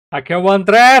Aqui é o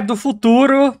André do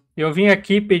futuro. Eu vim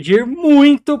aqui pedir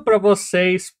muito para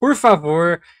vocês, por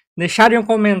favor, deixarem um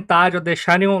comentário,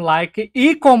 deixarem um like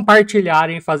e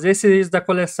compartilharem. Fazer esse vídeo da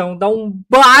coleção dá um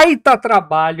baita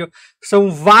trabalho.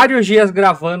 São vários dias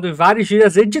gravando e vários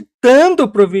dias editando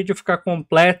para o vídeo ficar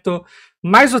completo.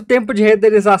 Mais o tempo de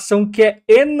renderização que é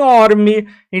enorme.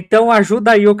 Então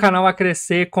ajuda aí o canal a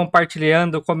crescer,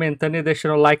 compartilhando, comentando e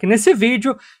deixando o like nesse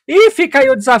vídeo. E fica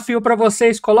aí o desafio para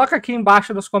vocês. Coloca aqui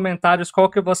embaixo nos comentários qual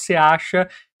que você acha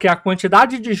que é a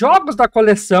quantidade de jogos da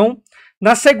coleção.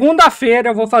 Na segunda-feira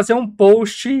eu vou fazer um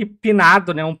post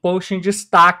pinado, né? Um post em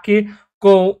destaque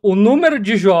com o número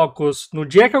de jogos no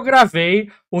dia que eu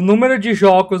gravei, o número de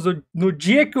jogos no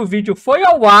dia que o vídeo foi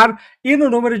ao ar e no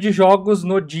número de jogos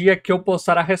no dia que eu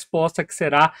postar a resposta, que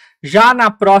será já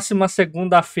na próxima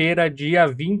segunda-feira, dia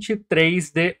 23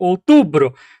 de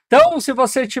outubro. Então, se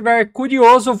você estiver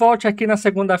curioso, volte aqui na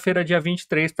segunda-feira, dia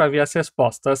 23, para ver as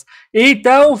respostas.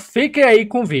 Então, fiquem aí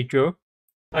com o vídeo.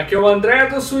 Aqui é o André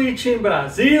do Switchin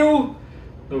Brasil.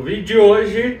 No vídeo de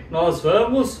hoje, nós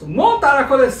vamos montar a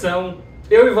coleção.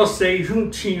 Eu e vocês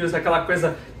juntinhos, aquela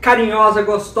coisa carinhosa,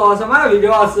 gostosa,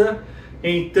 maravilhosa.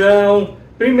 Então,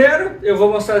 primeiro eu vou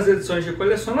mostrar as edições de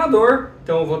colecionador.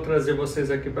 Então eu vou trazer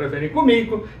vocês aqui para verem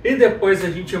comigo. E depois a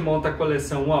gente monta a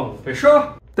coleção um a um,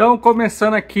 fechou? Então,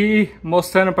 começando aqui,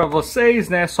 mostrando para vocês,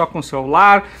 né, só com o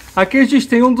celular. Aqui a gente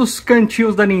tem um dos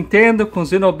cantinhos da Nintendo, com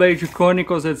Xenoblade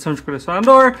Chronicles, edição de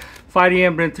colecionador, Fire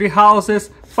Emblem Three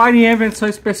Houses, Fire Emblem edição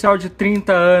especial de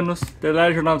 30 anos, The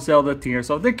Legend of Zelda Tears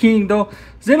of the Kingdom,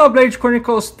 Xenoblade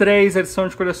Chronicles 3, edição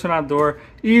de colecionador,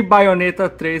 e Bayonetta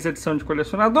 3, edição de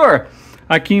colecionador.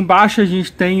 Aqui embaixo a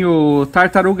gente tem o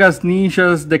Tartarugas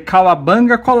Ninjas The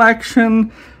Cowabunga Collection,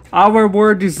 Our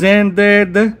World is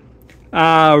Ended,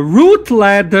 Root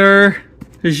Ladder,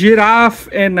 Giraffe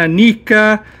and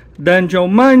Anika, Dungeon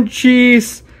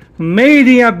Munchies, Made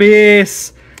in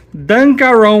Abyss,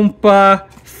 Danganronpa,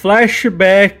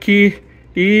 Flashback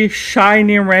e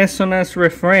Shining Resonance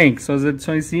Refrain, que são as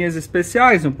ediçõezinhas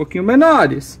especiais, um pouquinho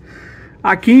menores.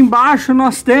 Aqui embaixo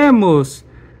nós temos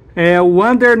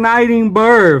Wonder Night in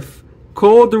Birth,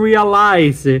 Cold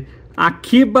Realize,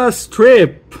 Akiba's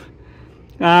Trip,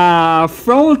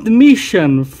 Front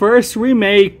Mission, First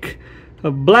Remake,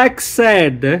 Black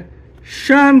Sad,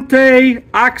 Shantae,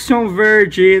 Action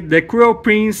Verge, The Cruel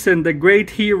Prince and the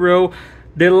Great Hero,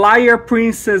 The Liar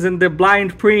Princess and the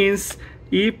Blind Prince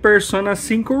e Persona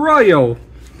 5 Royal.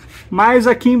 Mais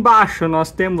aqui embaixo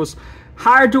nós temos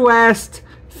Hard West,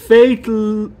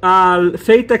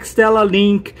 Fate Extella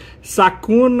Link,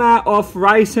 Sakuna of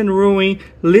Rise and Ruin,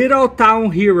 Little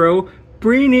Town Hero,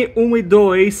 Prini 1 e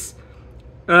 2,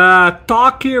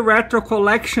 Toki Retro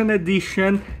Collection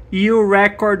Edition e o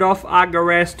Record of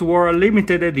Agarest War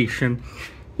Limited Edition.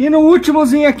 E no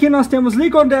últimozinho aqui nós temos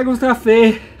League of Legends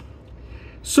Café,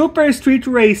 Super Street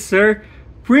Racer,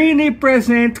 Prini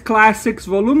Present Classics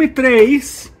Volume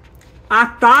 3,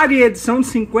 Atari edição de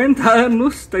 50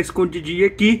 anos, tá escondidinho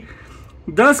aqui,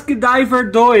 Dusk Diver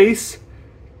 2,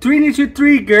 Trinity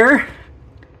Trigger,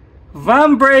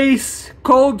 Vambrace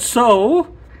Cold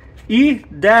Soul e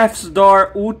Death's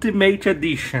Door Ultimate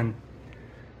Edition.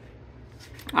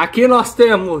 Aqui nós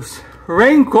temos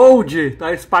Rain Code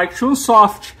da Spike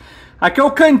Chunsoft. Aqui é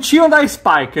o cantinho da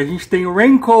Spike. A gente tem o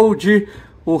Rain Code,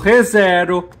 o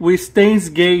ReZero, o Stains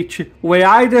Gate, o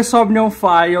AI The Somnium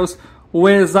Files, o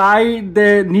Exai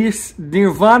The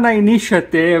Nirvana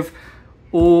Initiative,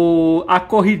 a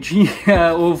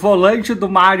corridinha, o volante do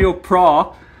Mario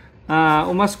Pro,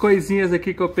 umas coisinhas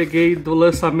aqui que eu peguei do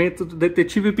lançamento do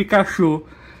Detetive Pikachu,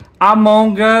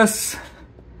 Among Us,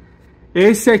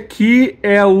 esse aqui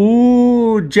é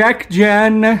o Jack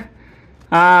Jan,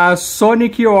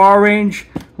 Sonic Orange,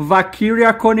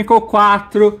 Valkyria Chronicle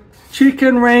 4,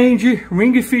 Chicken Range,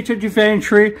 Ring Fit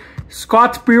Adventure,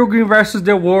 Scott Pilgrim vs.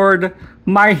 The World,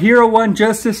 My Hero One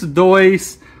Justice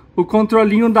 2, o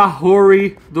controlinho da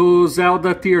Rory do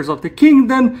Zelda Tears of the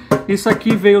Kingdom. Isso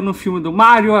aqui veio no filme do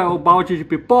Mario, é o balde de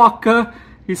pipoca.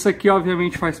 Isso aqui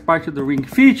obviamente faz parte do Ring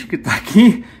Fit, que tá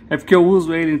aqui, é porque eu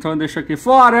uso ele, então eu deixo aqui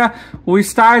fora. O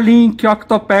Starlink,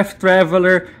 Octopath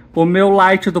Traveler, o meu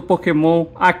Light do Pokémon,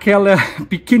 aquela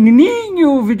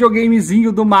pequenininho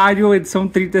videogamezinho do Mario, edição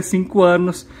 35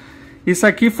 anos. Isso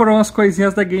aqui foram as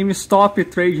coisinhas da GameStop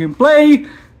Trade and Play.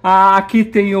 Aqui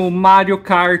tem o Mario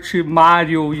Kart,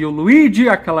 Mario e o Luigi,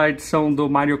 aquela edição do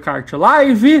Mario Kart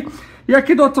Live. E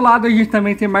aqui do outro lado a gente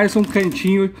também tem mais um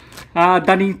cantinho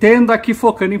da Nintendo, aqui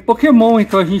focando em Pokémon.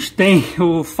 Então a gente tem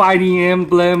o Fire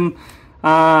Emblem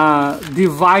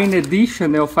Divine Edition,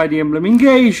 né, o Fire Emblem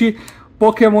Engage,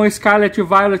 Pokémon Scarlet e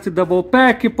Violet Double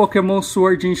Pack, Pokémon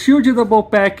Sword and Shield Double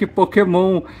Pack,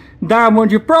 Pokémon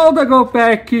Diamond Pearl Double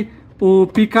Pack, o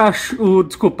Pikachu,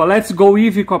 desculpa, Let's Go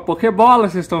Eevee com a Pokébola,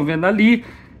 vocês estão vendo ali,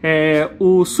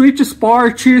 o Switch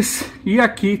Sports, e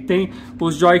aqui tem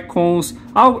os Joy-Cons,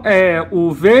 o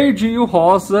verde e o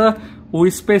rosa, o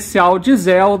especial de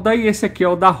Zelda, e esse aqui é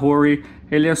o da Rory,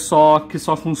 ele é só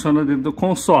funciona dentro do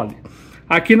console.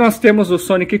 Aqui nós temos o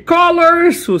Sonic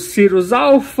Colors, o Cirrus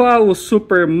Alpha, o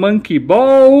Super Monkey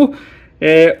Ball,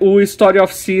 o Story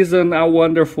of Season, A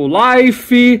Wonderful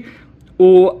Life,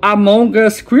 o Among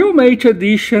Us Crewmate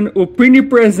Edition, o Pretty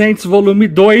Presents Volume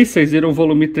 2, vocês viram o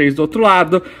Volume 3 do outro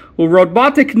lado, o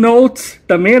Robotic Notes,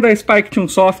 também é da Spike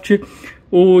Chunsoft,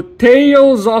 o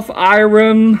Tales of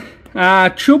Iron, a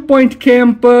Two Point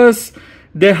Campus,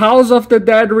 The House of the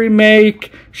Dead Remake,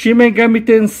 Shin Megami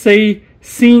Tensei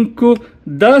 5,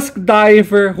 Dusk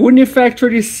Diver,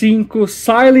 Unifactory 5,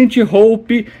 Silent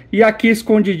Hope, e aqui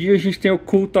escondidinho a gente tem o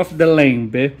Cult of the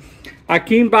Lamb.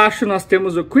 Aqui embaixo nós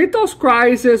temos o Crystal's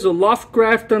Crisis, o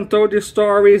Lovecraft Untold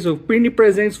Stories, o Pretty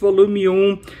Presents Volume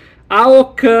 1, a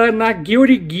Okana,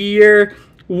 Guilty Gear,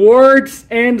 Words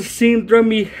End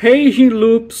Syndrome, Raging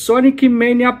Loop, Sonic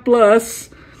Mania Plus,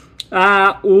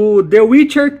 o The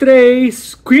Witcher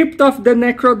 3, Crypt of the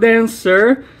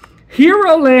Necrodancer,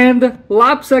 Hero Land,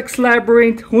 Lapse X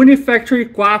Labyrinth, Unifactory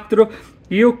 4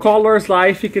 e o Colors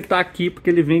Life, que tá aqui porque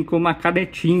ele vem com uma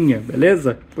canetinha,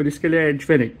 beleza? Por isso que ele é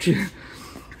diferente.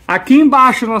 Aqui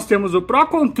embaixo nós temos o Pro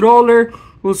Controller,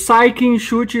 o Psyche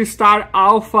Shoot Star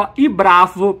Alpha e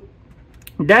Bravo,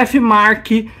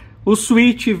 Deathmark, o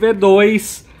Switch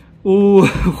V2, o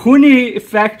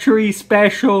Unifactory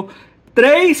Special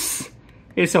 3,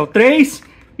 esse é o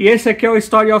 3, e esse aqui é o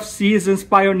Story of Seasons,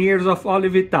 Pioneers of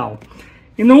Olivital.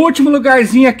 E no último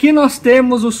lugarzinho aqui nós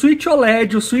temos o Switch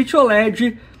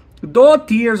OLED do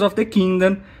Tears of the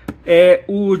Kingdom,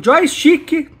 o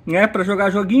joystick, né, para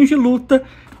jogar joguinhos de luta,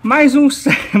 mais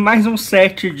um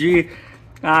set de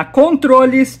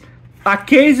controles, a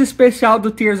case especial do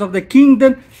Tears of the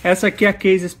Kingdom, essa aqui é a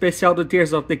case especial do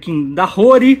Tears of the Kingdom da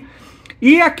Rory,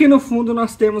 e aqui no fundo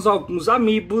nós temos alguns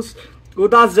amiibos, o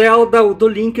da Zelda, o do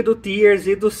Link, do Tears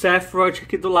e do Sephiroth,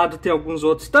 aqui do lado tem alguns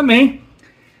outros também.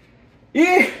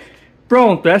 E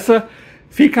pronto, essa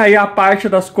fica aí a parte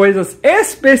das coisas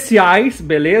especiais,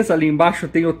 beleza? Ali embaixo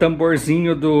tem o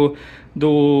tamborzinho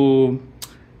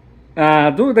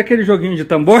daquele joguinho de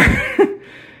tambor.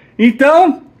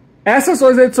 Então, essas são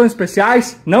as edições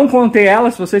especiais, não contei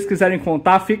elas, se vocês quiserem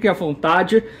contar, fiquem à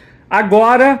vontade.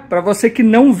 Agora, para você que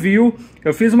não viu,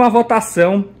 eu fiz uma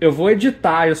votação, eu vou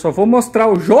editar, eu só vou mostrar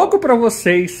o jogo para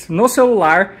vocês no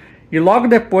celular e logo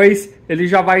depois ele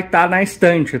já vai estar na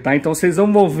estante, tá? Então vocês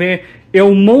vão ver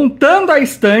eu montando a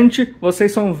estante,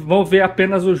 vocês vão ver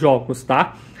apenas os jogos,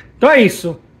 tá? Então é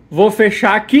isso, vou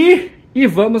fechar aqui e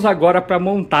vamos agora para a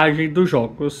montagem dos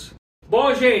jogos.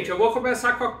 Bom, gente, eu vou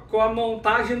começar com a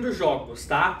montagem dos jogos,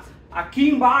 tá? Aqui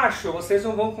embaixo vocês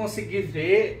não vão conseguir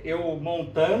ver eu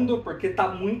montando porque tá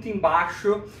muito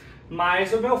embaixo,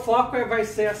 mas o meu foco vai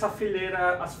ser essa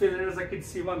fileira, as fileiras aqui de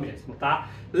cima mesmo, tá?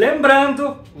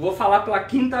 Lembrando, vou falar pela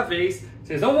quinta vez,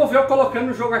 vocês não vão ver eu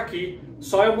colocando o jogo aqui,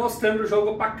 só eu mostrando o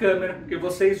jogo para a câmera, porque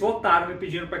vocês votaram me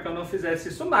pedindo para que eu não fizesse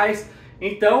isso mais.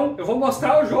 Então eu vou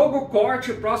mostrar o jogo,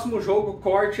 corte, próximo jogo,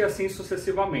 corte e assim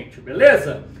sucessivamente,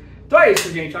 beleza? Então é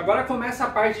isso, gente, agora começa a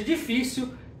parte difícil,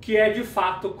 que é de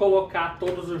fato colocar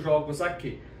todos os jogos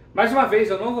aqui. Mais uma vez,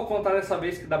 eu não vou contar dessa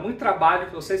vez, que dá muito trabalho.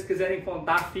 Se vocês quiserem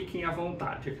contar, fiquem à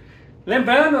vontade.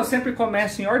 Lembrando, eu sempre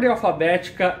começo em ordem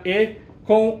alfabética e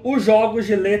com os jogos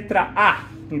de letra A.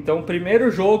 Então o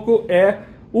primeiro jogo é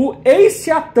o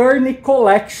Ace Attorney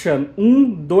Collection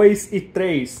 1, 2 e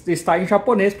 3. Está em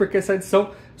japonês porque essa edição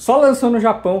só lançou no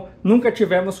Japão, nunca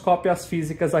tivemos cópias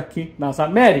físicas aqui nas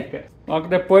Américas. Logo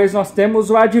depois nós temos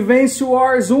o Advance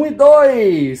Wars 1 e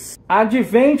 2,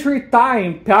 Adventure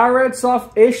Time, Pirates of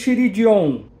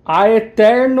Eshiridion, A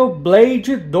Eterno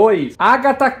Blade 2,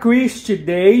 Agatha Christie,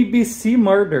 The ABC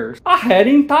Murders, A Head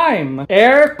in Time,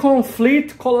 Air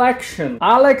Conflict Collection,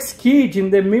 Alex Kidd in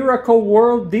the Miracle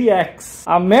World DX,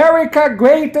 America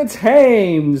Greatest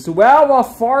Games, Well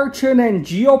of Fortune and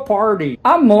Jeopardy,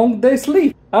 Among the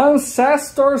Sleep,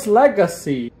 Ancestors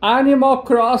Legacy, Animal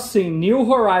Crossing New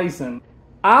Horizon,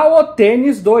 AO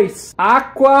Tennis 2,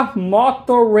 Aqua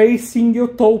Motor Racing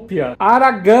Utopia,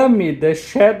 Aragami The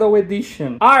Shadow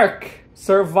Edition, Ark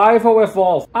Survival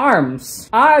Evolved, Arms,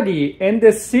 Ari and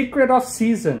the Secret of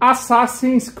Season,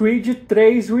 Assassin's Creed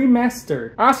 3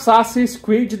 Remastered, Assassin's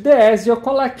Creed The Ezio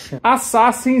Collection,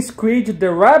 Assassin's Creed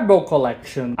The Rebel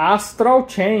Collection, Astral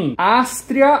Chain,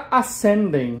 Astria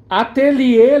Ascending,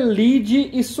 Atelier Lid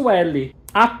e Sueli,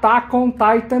 Attack on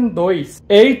Titan 2,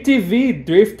 ATV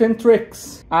Drift and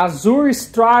Tricks, Azure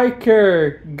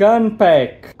Striker Gun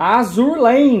Pack, Azure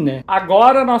Lane.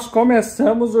 Agora nós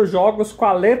começamos os jogos com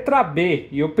a letra B.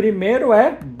 E o primeiro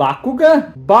é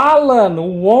Bakugan, Balan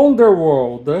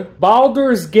Wonderworld,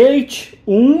 Baldur's Gate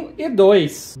 1 e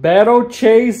 2, Battle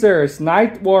Chasers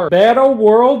Night War, Battle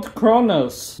World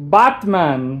Chronos,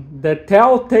 Batman The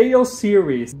Telltale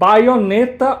Series,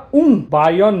 Bayonetta 1,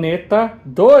 Bayonetta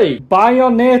 2,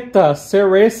 Bayonetta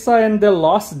Cereza and the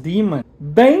Lost Demon,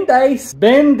 Ben 10,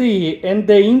 Bendy and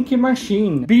the Ink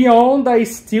Machine, Beyond the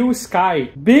Steel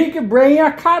Sky, Big Brain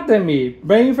Academy,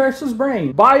 Brain vs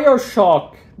Brain,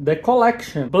 BioShock The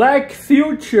Collection, Black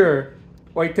Future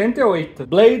 88,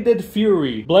 Bladed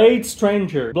Fury, Blade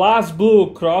Stranger,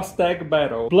 BlazBlue Cross Tag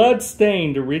Battle,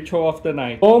 Bloodstained Ritual of the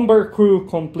Night, Bomber Crew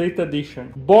Complete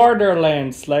Edition,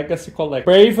 Borderlands Legacy Collection,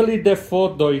 Bravely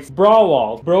Default 2,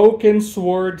 Brawl, Broken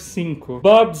Sword 5,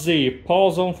 Bubsy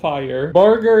Pulse on Fire,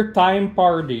 Burger Time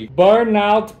Party,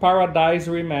 Burnout Paradise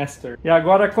Remastered. E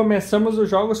agora começamos os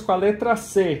jogos com a letra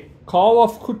C. Call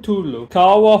of Cthulhu,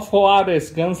 Call of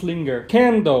Juarez Gunslinger,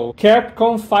 Candle,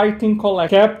 Capcom Fighting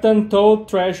Collection, Captain Toad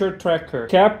Treasure Tracker,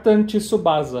 Captain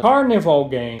Tsubasa, Carnival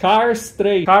Game, Cars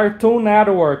 3, Cartoon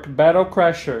Network Battle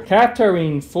Crasher,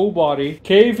 Catherine Full Body,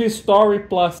 Cave Story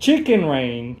Plus, Chicken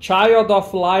Rain, Child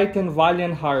of Light and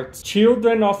Valiant Hearts,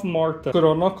 Children of Morta,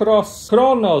 Chrono Cross,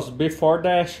 Chronos Before the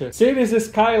Ashes, Cities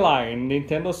Skyline,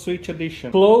 Nintendo Switch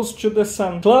Edition, Close to the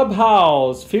Sun,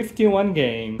 Clubhouse 51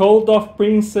 Game, Code of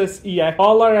Princess EX,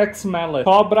 Polar X Mallet,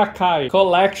 Cobra Kai,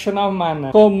 Collection of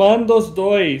Mana, Commandos 2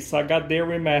 HD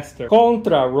Remaster,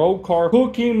 Contra, Roll Corp,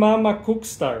 Cooking Mama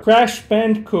Cookstar, Crash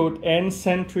Bandicoot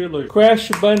Ancient Trilogy, Crash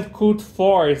Bandicoot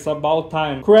 4 is About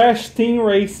Time, Crash Team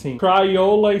Racing,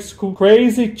 Crayola School,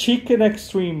 Crazy Chicken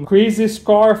Extreme, Crazy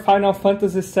Score Final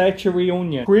Fantasy VII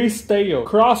Reunion, Chris Tale,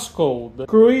 Crosscode,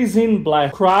 Cruising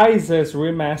Black, Crysis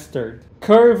Remastered,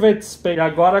 Curved Space. E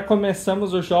agora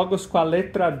começamos os jogos com a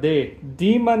letra D.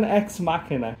 Demon Ex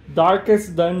Machina,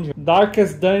 Darkest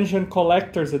Dungeon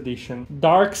Collector's Edition,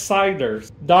 Darksiders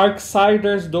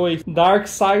 2,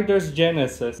 Darksiders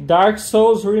Genesis, Dark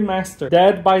Souls Remastered,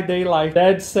 Dead by Daylight,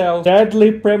 Dead Cells,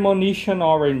 Deadly Premonition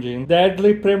Origin,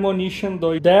 Deadly Premonition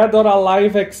 2, Dead or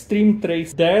Alive Extreme 3,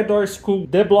 Dead or School,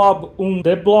 The Blob 1,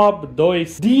 The Blob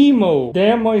 2,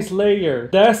 Demo Slayer,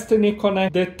 Destiny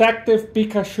Connect, Detective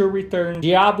Pikachu Return,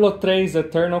 Diablo 3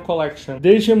 Eternal Collection,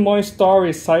 Digimon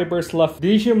Story Cyber Slough,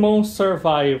 Digimon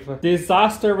Survive,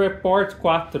 Disaster Report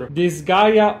 4,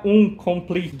 Disgaea 1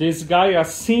 Complete, Disgaea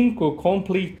 5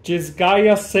 Complete,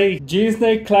 Disgaea 6,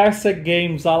 Disney Classic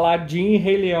Games Aladdin e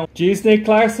Rei Leão, Disney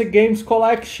Classic Games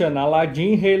Collection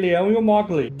Aladdin, Rei Leão e o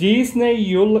Mowgli, Disney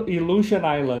Illusion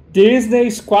Island, Disney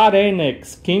Square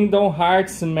Enix Kingdom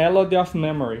Hearts Melody of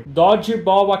Memory,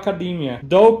 Dodgeball Academia,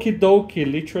 Doki Doki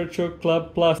Literature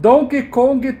Club Plus, Donkey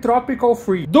Kong Tropical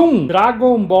Free, Doom,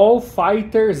 Dragon Ball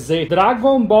Fighter Z,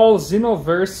 Dragon Ball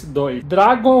Xenoverse 2,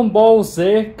 Dragon Ball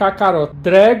Z Kakarot,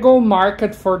 Dragon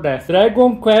Market for Death,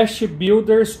 Dragon Quest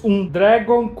Builders 1,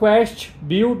 Dragon Quest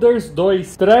Builders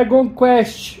 2, Dragon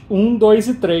Quest 1, 2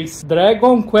 e 3,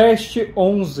 Dragon Quest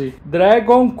 11,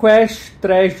 Dragon Quest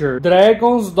Treasure,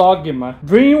 Dragon's Dogma,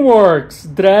 DreamWorks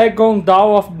Dragon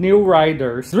Dawn of New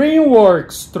Riders,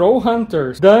 DreamWorks Troll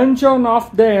Hunters, Dungeon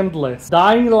of the Endless,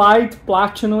 Dying Light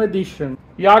Platinum Edition.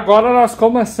 E agora nós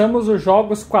começamos os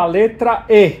jogos com a letra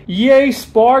E. EA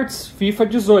Sports FIFA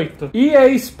 18,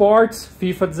 EA Sports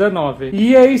FIFA 19,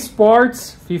 EA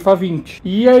Sports FIFA 20,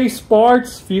 EA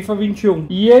Sports FIFA 21,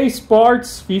 EA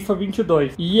Sports FIFA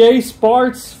 22, EA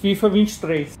Sports FIFA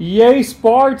 23, EA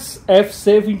Sports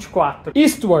FC 24,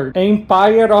 Eastward,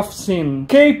 Empire of Sin,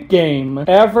 Cape Game,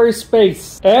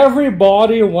 Everspace,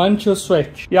 Everybody Want to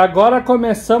Switch. E agora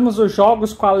começamos os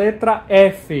jogos com a letra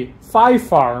F. Fire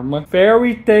Farm,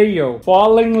 Fairy Tail,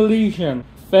 Fallen Legion,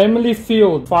 Family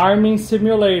Field, Farming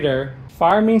Simulator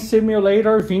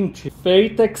 20,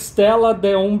 Fate Extella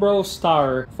The Umbral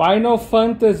Star, Final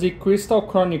Fantasy Crystal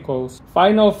Chronicles,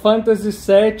 Final Fantasy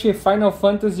VII, Final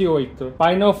Fantasy VIII,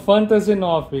 Final Fantasy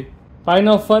IX,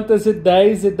 Final Fantasy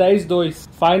X e X-2,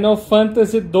 Final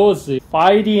Fantasy XII,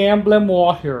 Fire Emblem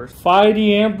Warriors, Fire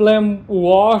Emblem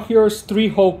Warriors 3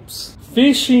 Hopes,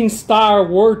 Fishing Star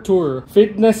World Tour,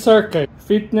 Fitness Circuit,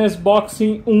 Fitness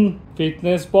Boxing 1,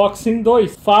 Fitness Boxing 2,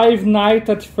 Five Nights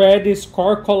at Freddy's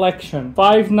Core Collection,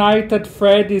 Five Nights at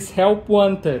Freddy's Help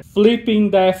Wanted, Flipping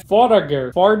Death,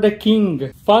 Forager, For the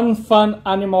King, Fun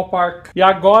Animal Park. E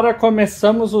agora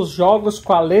começamos os jogos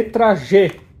com a letra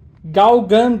G.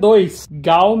 Galgun 2,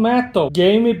 Gal Metal,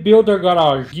 Game Builder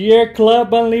Garage, Gear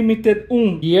Club Unlimited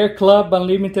 1, Gear Club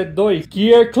Unlimited 2,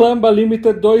 Gear Club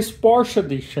Unlimited 2 Porsche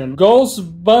Edition,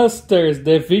 Ghostbusters,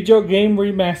 The Video Game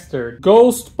Remastered,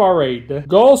 Ghost Parade,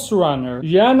 Ghost Runner,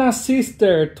 Yana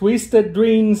Sister, Twisted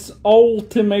Dreams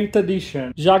Ultimate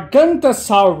Edition,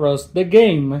 Gigantosaurus, The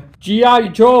Game, G.I.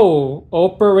 Joe,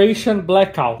 Operation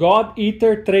Blackout, God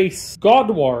Eater 3, God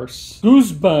Wars,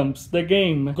 Goosebumps, The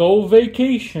Game, Go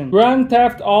Vacation, Grand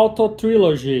Theft Auto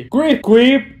Trilogy, Grip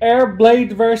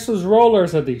Airblade vs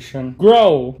Rollers Edition,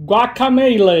 Grow,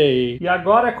 Guacamelee. E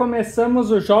agora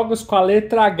começamos os jogos com a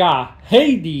letra H.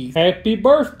 Hades, Happy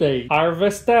Birthday,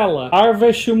 Harvestella,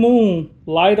 Harvest Moon,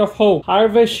 Light of Hope,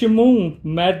 Harvest Moon,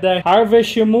 Mad Dash,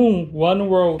 Harvest Moon, One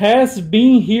World, Has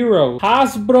Been Hero,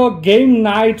 Hasbro Game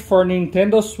Night for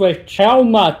Nintendo Switch,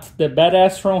 Helmut, The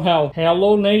Badass from Hell,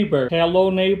 Hello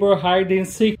Neighbor Hide and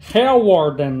Seek, Hell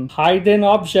Warden, Hidden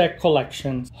Object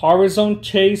Collection, Horizon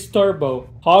Chase Turbo,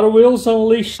 Hot Wheels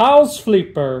Unleashed, House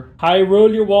Flipper,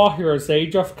 Hyrule Warriors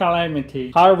Age of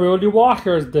Calamity, Hyrule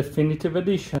Warriors Definitive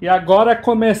Edition. E agora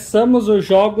começamos os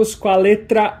jogos com a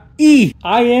letra I.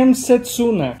 I Am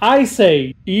Setsuna, I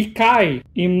Say, Ikai,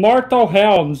 Immortal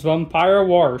Helms, Vampire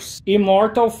Wars,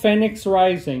 Immortal Phoenix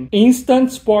Rising,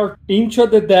 Instant Sport, Into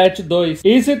the Dead 2,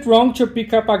 Is It Wrong to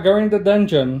Pick Up a Girl in the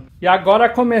Dungeon? E agora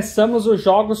começamos os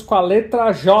jogos com a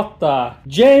letra J.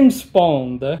 James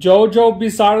Bond, Jojo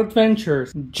Bizarre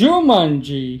Adventures,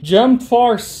 Jumanji, Jump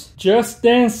Force, Just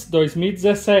Dance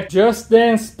 2017, Just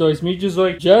Dance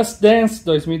 2018, Just Dance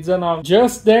 2019,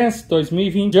 Just Dance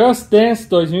 2020, Just Dance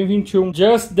 2021,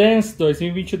 Just Dance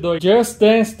 2022, Just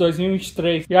Dance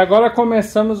 2023. E agora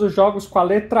começamos os jogos com a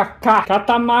letra K.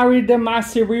 Katamari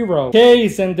Damacy Reroll,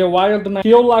 Case and the Wild Knight,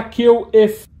 Kill la Kill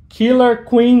If, Killer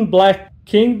Queen Black,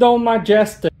 Kingdom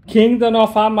Majestic, Kingdom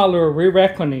of Amalur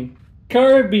Re-Reckoning,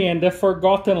 Kirby and the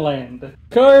Forgotten Land,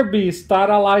 Kirby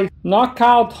Star Alive,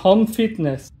 Knockout Home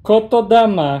Fitness,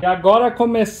 Kotodama. E agora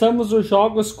começamos os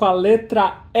jogos com a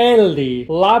letra L.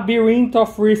 Labyrinth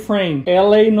of Refrain,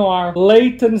 L.A. Noir,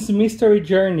 Layton's Mystery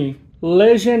Journey,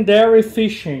 Legendary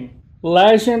Fishing,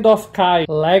 Legend of Kai,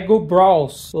 Lego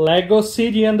Brawls, Lego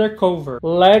City Undercover,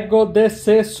 Lego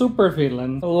DC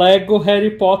Supervillain, Lego Harry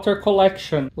Potter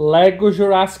Collection, Lego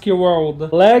Jurassic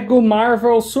World, Lego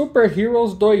Marvel Super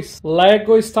Heroes 2,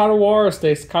 Lego Star Wars The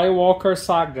Skywalker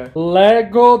Saga,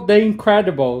 Lego The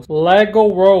Incredibles, Lego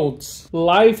Worlds,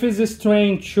 Life is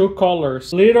Strange 2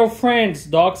 Colors, Little Friends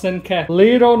Dogs and Cats,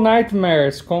 Little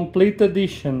Nightmares Complete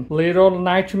Edition, Little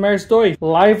Nightmares 2,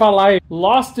 Live Alive,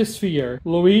 Lost Sphere,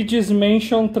 Luigi's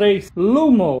Mansion 3,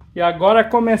 Lumo. E agora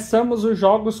começamos os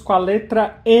jogos com a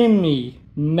letra M.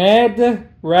 Mad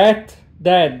Rat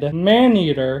Dead,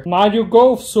 Man-Eater, Mario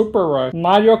Golf Super Rush,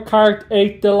 Mario Kart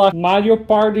 8 Deluxe, Mario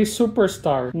Party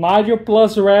Superstar, Mario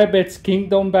Plus Rabbids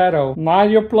Kingdom Battle,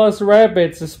 Mario Plus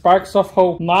Rabbids Sparks of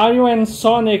Hope, Mario and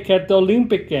Sonic at the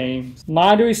Olympic Games,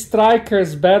 Mario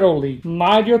Strikers Battle League,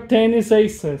 Mario Tennis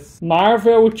Aces,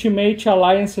 Marvel Ultimate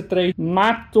Alliance 3,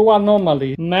 Mato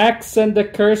Anomaly, Max and the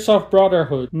Curse of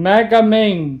Brotherhood, Mega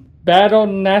Man Battle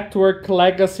Network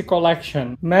Legacy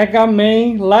Collection, Mega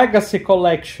Man Legacy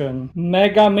Collection,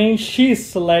 Mega Man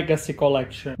X Legacy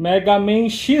Collection, Mega Man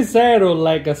X0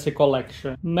 Legacy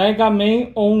Collection, Mega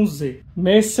Man 11,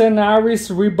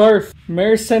 Mercenaries Rebirth,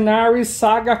 Mercenaries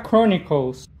Saga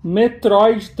Chronicles,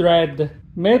 Metroid Dread,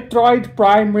 Metroid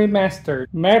Prime Remastered,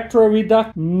 Metroid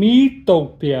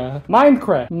Miitopia,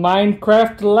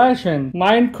 Minecraft Legend,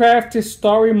 Minecraft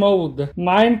Story Mode,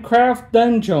 Minecraft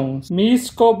Dungeons, Miss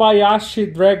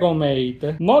Kobayashi Dragon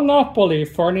Maid, Monopoly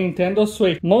for Nintendo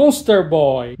Switch, Monster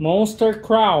Boy, Monster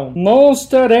Crown,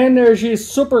 Monster Energy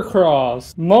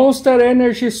Supercross, Monster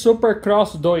Energy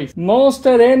Supercross 2,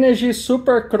 Monster Energy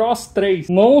Supercross 3,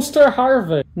 Monster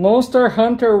Harvest, Monster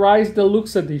Hunter Rise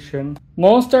Deluxe Edition,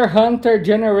 Monster Hunter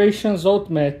Generations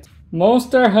Ultimate,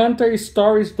 Monster Hunter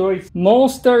Stories 2,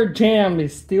 Monster Jam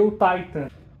Steel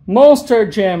Titan, Monster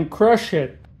Jam Crush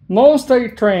It, Monster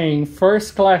Train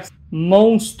First Class,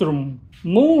 Monstrum,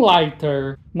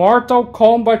 Moonlighter, Mortal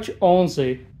Kombat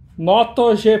 11,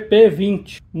 MotoGP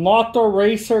 20, Moto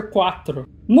Racer 4,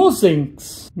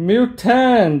 Muzinx,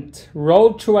 Mutant,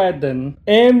 Road to Eden,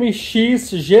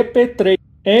 MXGP3,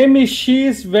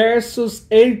 MX versus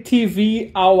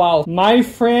ATV All Out. My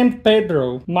Friend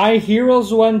Pedro. My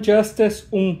Heroes One Justice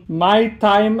 1. My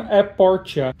Time é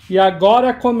Portia. E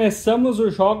agora começamos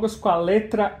os jogos com a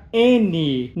letra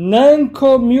N.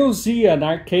 Namco Museum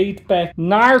Arcade Pack.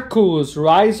 Narcos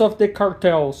Rise of the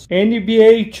Cartels.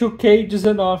 NBA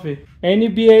 2K19.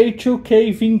 NBA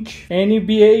 2K20,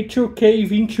 NBA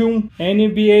 2K21,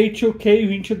 NBA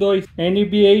 2K22,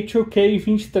 NBA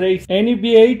 2K23,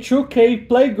 NBA 2K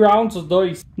Playgrounds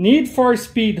 2, Need for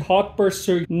Speed Hot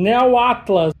Pursuit, Neo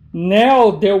Atlas,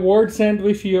 Neo The World's End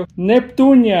With You,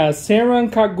 Neptunia,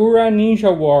 Senran Kagura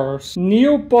Ninja Wars,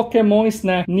 New Pokémon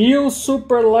Snap, New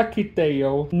Super Lucky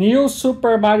Tail, New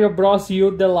Super Mario Bros. U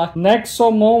Deluxe,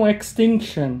 Nexomon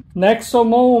Extinction,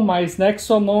 Nexomon mais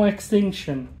Nexomon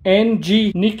Extinction,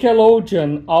 NG,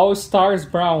 Nickelodeon, All Stars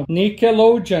Brown,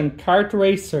 Nickelodeon Kart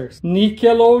Racers,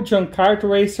 Nickelodeon Kart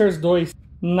Racers 2,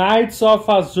 Knights of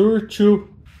Azure 2,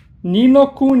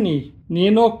 Ninokuni,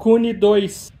 Ninokuni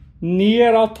 2,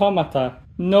 Nier Automata,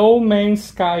 No Man's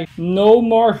Sky, No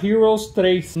More Heroes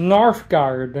 3,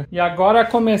 Northgard. E agora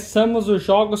começamos os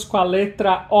jogos com a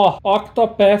letra O.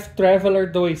 Octopath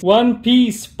Traveler 2, One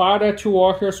Piece Pirate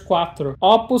Warriors 4,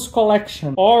 Opus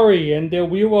Collection, Ori and the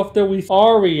Will of the Wisp,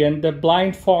 Ori and the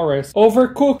Blind Forest,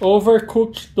 Overcooked,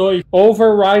 Overcooked 2,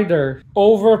 Overrider,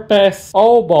 Overpass,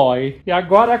 Oh Boy. E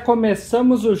agora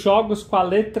começamos os jogos com a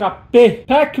letra P.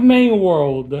 Pac-Man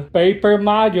World, Paper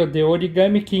Mario The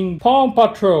Origami King, Paw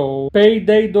Patrol,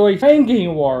 Payday 2,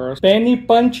 Hanging Wars, Penny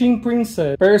Punching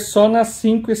Princess, Persona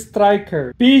 5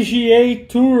 Striker, PGA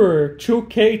Tour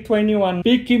 2K21,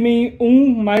 Pikmin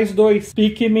 1 mais 2,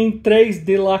 Pikmin 3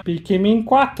 Deluxe, Pikmin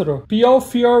 4, P.O.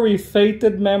 Fury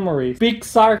Fated Memories,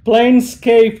 Pixar,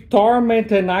 Planescape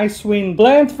Torment and Icewind,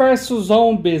 Plant vs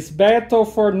Zombies Battle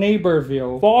for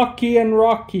Neighborville, Pocky and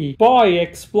Rocky, Boy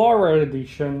Explorer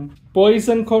Edition,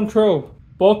 Poison Control,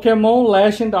 Pokémon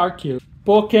Legend Arceus,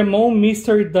 Pokémon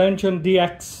Mystery Dungeon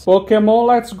DX, Pokémon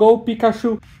Let's Go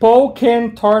Pikachu,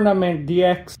 Pokémon Tournament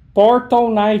DX, Portal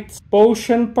Knights,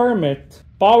 Potion Permit,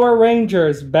 Power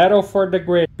Rangers Battle for the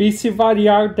Grid, PC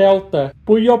Variar Delta,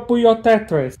 Puyo Puyo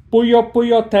Tetris, Puyo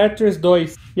Puyo Tetris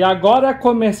 2. E agora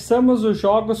começamos os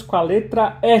jogos com a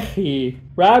letra R.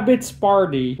 Rabbids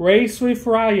Party, Race with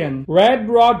Ryan, Red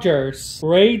Rogers,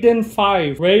 Raiden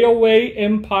 5, Railway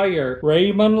Empire,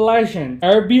 Rayman Legend,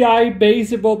 RBI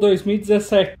Baseball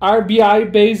 2017,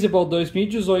 RBI Baseball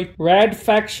 2018, Red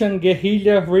Faction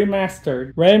Guerrilla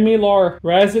Remastered, Remy Lore,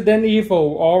 Resident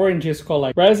Evil Oranges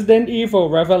Collection, Resident Evil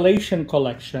Revelation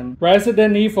Collection,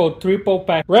 Resident Evil Triple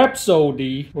Pack,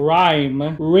 Rhapsody,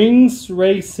 Rhyme, Rings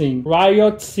Racing,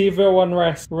 Riot Civil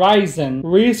Unrest, Ryzen,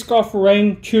 Risk of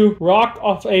Rain 2, Rock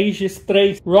of Ages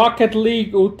 3, Rocket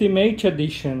League Ultimate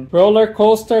Edition, Roller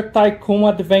Coaster Tycoon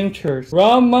Adventures,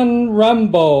 Roman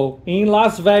Rumble em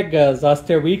Las Vegas,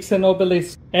 Asterix and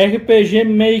Obelix, RPG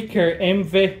Maker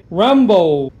MV,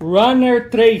 Rumble, Runner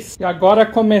 3. E agora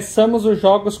começamos os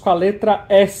jogos com a letra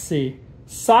S.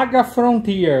 Saga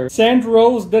Frontier, Saint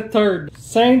Rose the Third,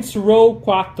 Saints Row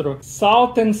 4,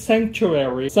 Salt and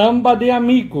Sanctuary, Samba de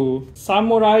Amigo,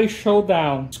 Samurai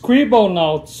Showdown,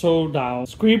 Scribblenauts Showdown,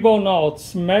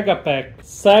 Scribblenauts Mega Pack,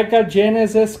 Sega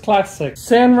Genesis Classic,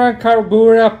 Senran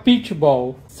Kagura Pitch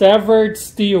Ball, Severed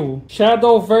Steel,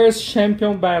 Shadowverse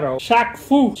Champion Battle, Shaq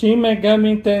Fu, Shin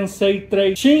Megami Tensei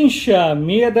 3, Shinsha,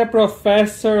 Mia the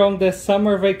Professor on the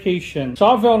Summer Vacation,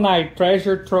 Shovel Knight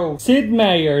Treasure Trove, Sid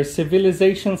Meier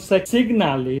Civilization 6,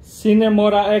 Signale,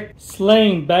 Cinemora X,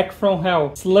 Slain Back from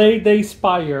Hell, Slay the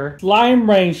Spire, Slime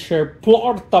Rancher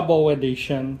Portable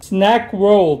Edition, Snack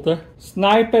World,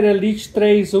 Sniper Elite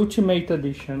 3 Ultimate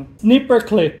Edition, Sniper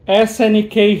Clip,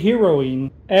 SNK Heroine,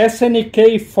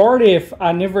 SNK 40th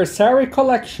Anniversary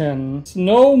Collection,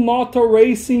 Snow Motor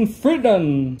Racing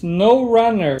Freedom, Snow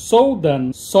Runner,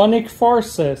 Soldan, Sonic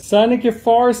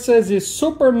Forces e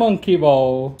Super Monkey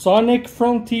Ball, Sonic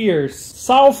Frontiers,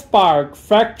 South Park,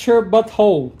 Fracture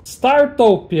Butthole,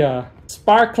 Startopia,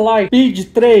 Sparklight,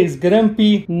 Speed 3, Grand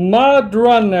Prix, Mud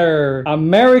Runner,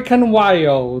 American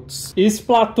Wilds,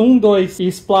 Splatoon 2,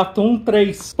 Splatoon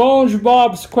 3,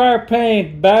 SpongeBob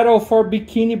SquarePants Battle for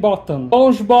Bikini Bottom,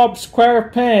 SpongeBob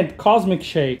SquarePants Cosmic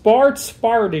Shake, Sports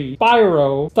Party,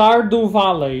 Pyro, Stardew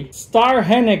Valley, Star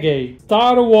Renegade,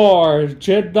 Star Wars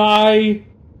Jedi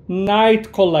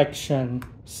Knight Collection,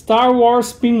 Star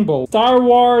Wars Pinball, Star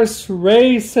Wars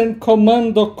Race and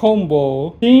Commando Combo,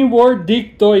 Team World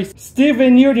Dick 2,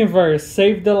 Steven Universe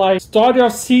Save the Life, Story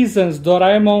of Seasons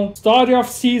Doraemon, Story of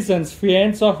Seasons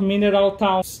Friends of Mineral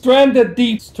Town, Stranded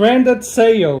Deep, Stranded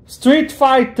Sail, Street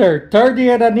Fighter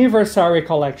 30th Anniversary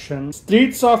Collection,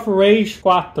 Streets of Rage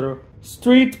 4,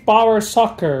 Street Power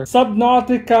Soccer,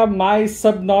 Subnautica mais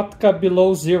Subnautica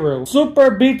Below Zero,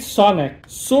 Super Beat Sonic,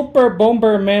 Super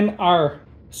Bomberman R,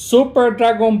 Super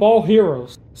Dragon Ball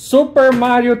Heroes, Super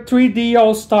Mario 3D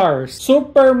All-Stars,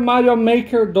 Super Mario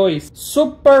Maker 2,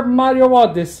 Super Mario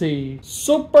Odyssey,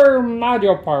 Super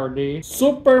Mario Party,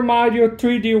 Super Mario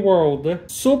 3D World,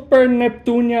 Super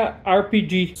Neptunia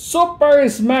RPG, Super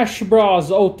Smash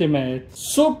Bros. Ultimate,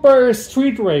 Super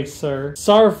Street Racer,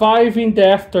 Surviving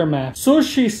the Aftermath,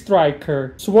 Sushi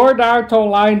Striker, Sword Art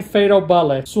Online Fatal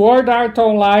Bullet, Sword Art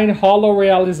Online Hollow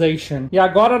Realization. E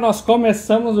agora nós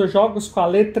começamos os jogos com a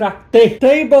letra T.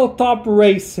 Tabletop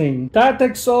Racing,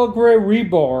 Tactics Ogre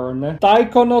Reborn,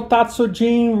 Taiko no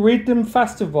Tatsujin Rhythm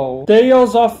Festival,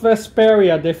 Tales of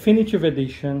Vesperia Definitive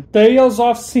Edition, Tales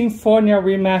of Symphonia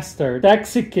Remastered,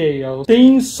 Taxi Chaos,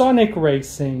 Team Sonic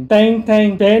Racing, Ten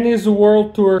Tennis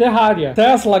World Tour, Terraria,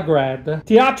 Tesla Grad,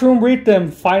 Theatrum Rhythm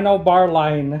Final Bar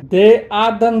Line, The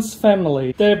Addams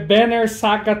Family, The Banner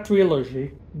Saga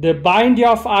Trilogy, The Binding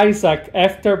of Isaac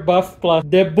After Buff Plus,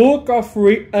 The Book of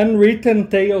Unwritten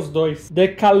Tales 2, The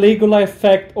Caligula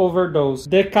Effect Overdose,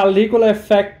 The Caligula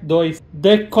Effect 2,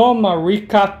 The Coma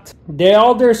Recut, The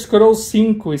Elder Scrolls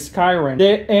 5 Skyrim,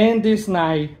 The End is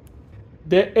Nigh,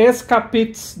 The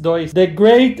Escapists 2, The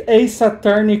Great Ace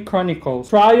Attorney Chronicles,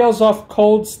 Trials of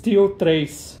Cold Steel 3,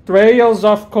 Trails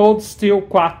of Cold Steel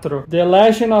 4, The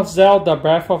Legend of Zelda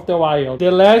Breath of the Wild,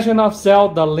 The Legend of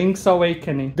Zelda Link's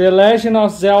Awakening, The Legend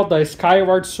of Zelda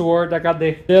Skyward Sword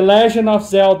HD, The Legend of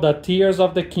Zelda Tears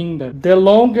of the Kingdom, The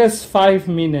Longest 5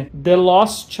 Minutes, The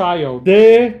Lost Child,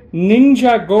 The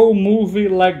Ninja Go Movie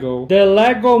Lego, The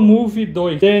Lego Movie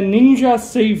 2, The Ninja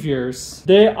Saviors,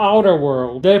 The Outer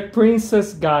World, The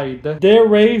Princess Guide, The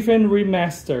Raven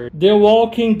Remastered, The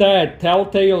Walking Dead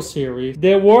Telltale Series,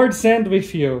 The World's End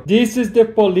With You, This is the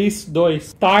Police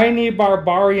 2, Tiny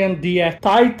Barbarian DX,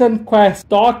 Titan Quest,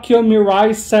 Tokyo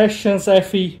Mirai Sessions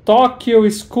FE, Tokyo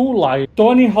School Life,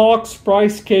 Tony Hawk's Pro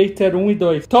Skater 1 e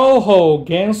 2, Toho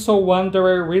Genso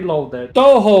Wanderer Reloaded,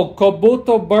 Toho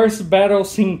Kobuto Burst Battle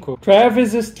 5,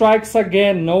 Travis Strikes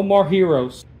Again No More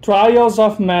Heroes, Trials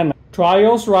of Mana,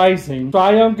 Trials Rising,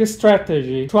 Triangle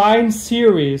Strategy, Trine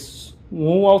Series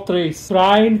 1 ao 3,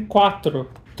 Trine 4,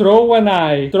 Throw an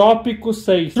Eye, Trópico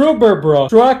 6, Truber Bros,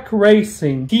 Truck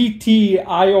Racing, TT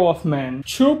Isle of Man,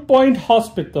 2 Point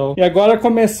Hospital. E agora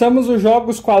começamos os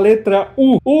jogos com a letra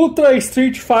U. Ultra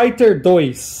Street Fighter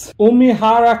 2,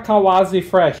 Umihara Kawazi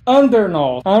Fresh,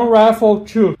 Undernaut, Unravel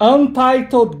 2,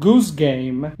 Untitled Goose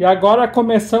Game. E agora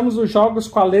começamos os jogos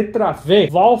com a letra V.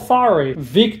 Valfari,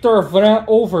 Victor Vran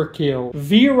Overkill,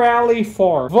 V-Rally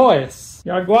 4, Voice. E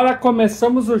agora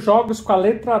começamos os jogos com a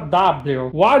letra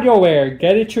W. WarioWare,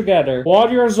 Get It Together,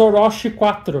 Warriors Orochi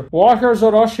 4, Warriors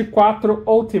Orochi 4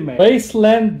 Ultimate,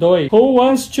 Wasteland 2, Who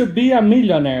Wants to Be a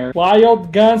Millionaire,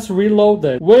 Wild Guns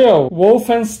Reloaded, Will,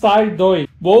 Wolfenstein 2,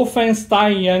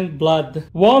 Wolfenstein Youngblood,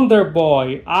 Wonder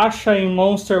Boy, Asha in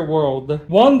Monster World,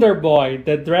 Wonder Boy,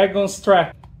 The Dragon's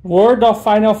Trap, World of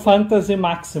Final Fantasy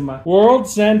Maxima,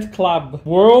 World's End Club,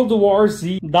 World War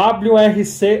Z,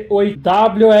 WRC 8,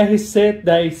 WRC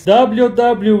 10,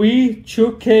 WWE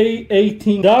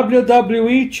 2K18,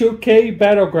 WWE 2K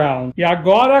Battleground. E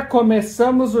agora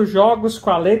começamos os jogos com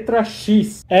a letra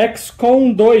X.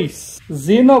 XCOM 2,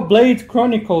 Xenoblade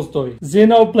Chronicles 2,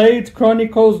 Xenoblade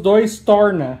Chronicles 2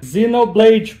 Torna,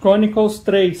 Xenoblade Chronicles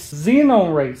 3,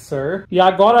 Xenon Racer. E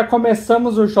agora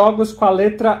começamos os jogos com a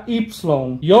letra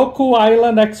Y. Yoku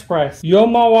Island Express,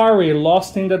 Yomawari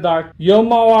Lost in the Dark,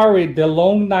 Yomawari The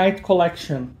Long Night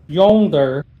Collection,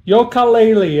 Yonder,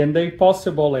 Yooka-Laylee and the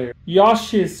Impossible Lair,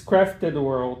 Yoshi's Crafted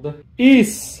World,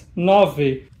 Is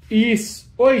 9, Is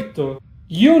 8,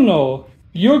 Yuno,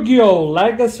 Yu-Gi-Oh!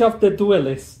 Legacy of the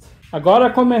Duelist. Agora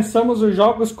começamos os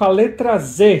jogos com a letra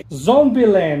Z.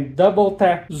 Zombieland, Double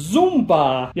Tap,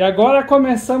 Zumba. E agora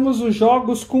começamos os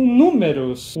jogos com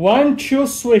números. 1, 2,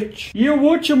 Switch. E o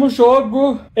último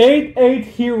jogo,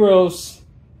 88 Heroes,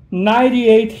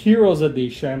 98 Heroes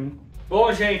Edition.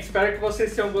 Bom, gente, espero que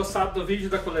vocês tenham gostado do vídeo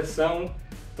da coleção.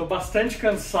 Tô bastante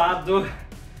cansado,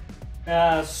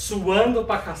 suando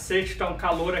pra cacete, tá um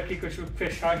calor aqui que eu tive que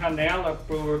fechar a janela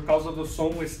por causa do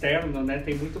som externo, né?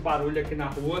 Tem muito barulho aqui na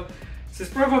rua. Vocês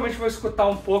provavelmente vão escutar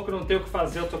um pouco, não tenho o que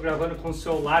fazer, eu tô gravando com o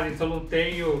celular, então não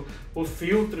tenho o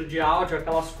filtro de áudio,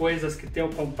 aquelas coisas que tem o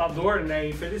computador, né?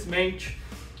 Infelizmente.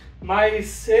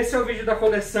 Mas esse é o vídeo da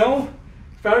coleção.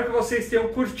 Espero que vocês tenham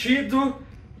curtido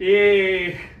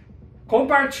e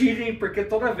compartilhem, porque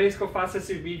toda vez que eu faço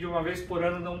esse vídeo, uma vez por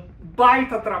ano, dá um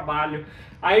baita trabalho.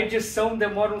 A edição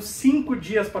demora uns 5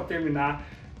 dias para terminar.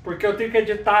 porque eu tenho que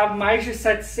editar mais de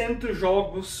 700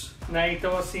 jogos, né?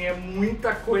 Então, assim, é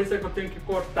muita coisa que eu tenho que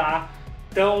cortar.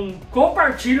 Então,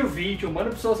 compartilha o vídeo, manda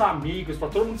para seus amigos, para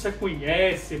todo mundo que você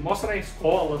conhece, mostra na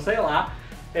escola, sei lá.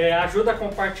 Ajuda a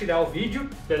compartilhar o vídeo,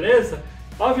 beleza?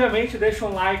 Obviamente, deixa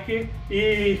um like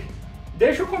e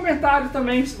deixa um comentário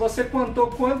também se você contou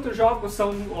quantos jogos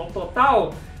são ao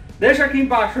total. Deixa aqui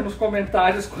embaixo nos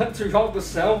comentários quantos jogos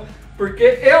são,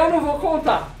 porque eu não vou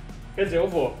contar. Quer dizer, eu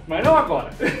vou, mas não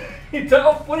agora.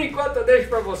 Então, por enquanto, eu deixo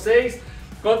para vocês.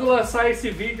 Quando lançar esse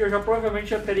vídeo, eu já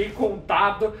provavelmente já terei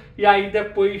contado. E aí,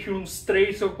 depois de uns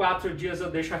 3 ou 4 dias,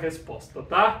 eu deixo a resposta,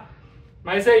 tá?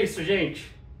 Mas é isso,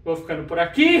 gente. Vou ficando por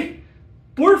aqui.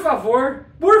 Por favor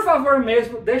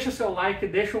mesmo, deixa seu like,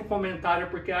 deixa um comentário,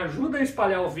 porque ajuda a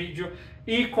espalhar o vídeo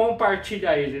e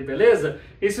compartilha ele, beleza?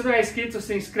 E se não é inscrito,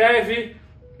 se inscreve.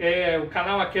 O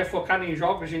canal aqui é focado em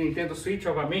jogos de Nintendo Switch,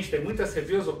 obviamente, tem muitas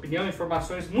reviews, opinião,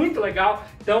 informações, muito legal.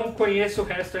 Então conheça o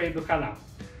resto aí do canal.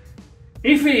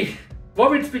 Enfim, vou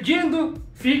me despedindo,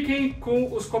 fiquem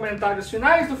com os comentários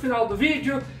finais do final do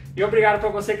vídeo e obrigado para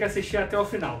você que assistiu até o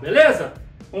final, beleza?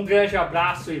 Um grande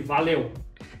abraço e valeu!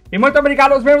 E muito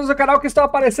obrigado aos membros do canal que estão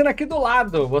aparecendo aqui do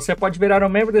lado. Você pode virar um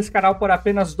membro desse canal por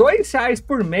apenas R$2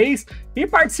 por mês e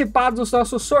participar dos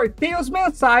nossos sorteios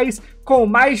mensais com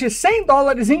mais de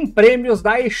 $100 em prêmios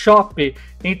da eShop.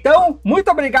 Então,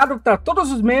 muito obrigado para todos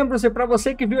os membros e para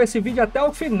você que viu esse vídeo até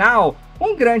o final.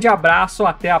 Um grande abraço,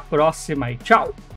 até a próxima e tchau!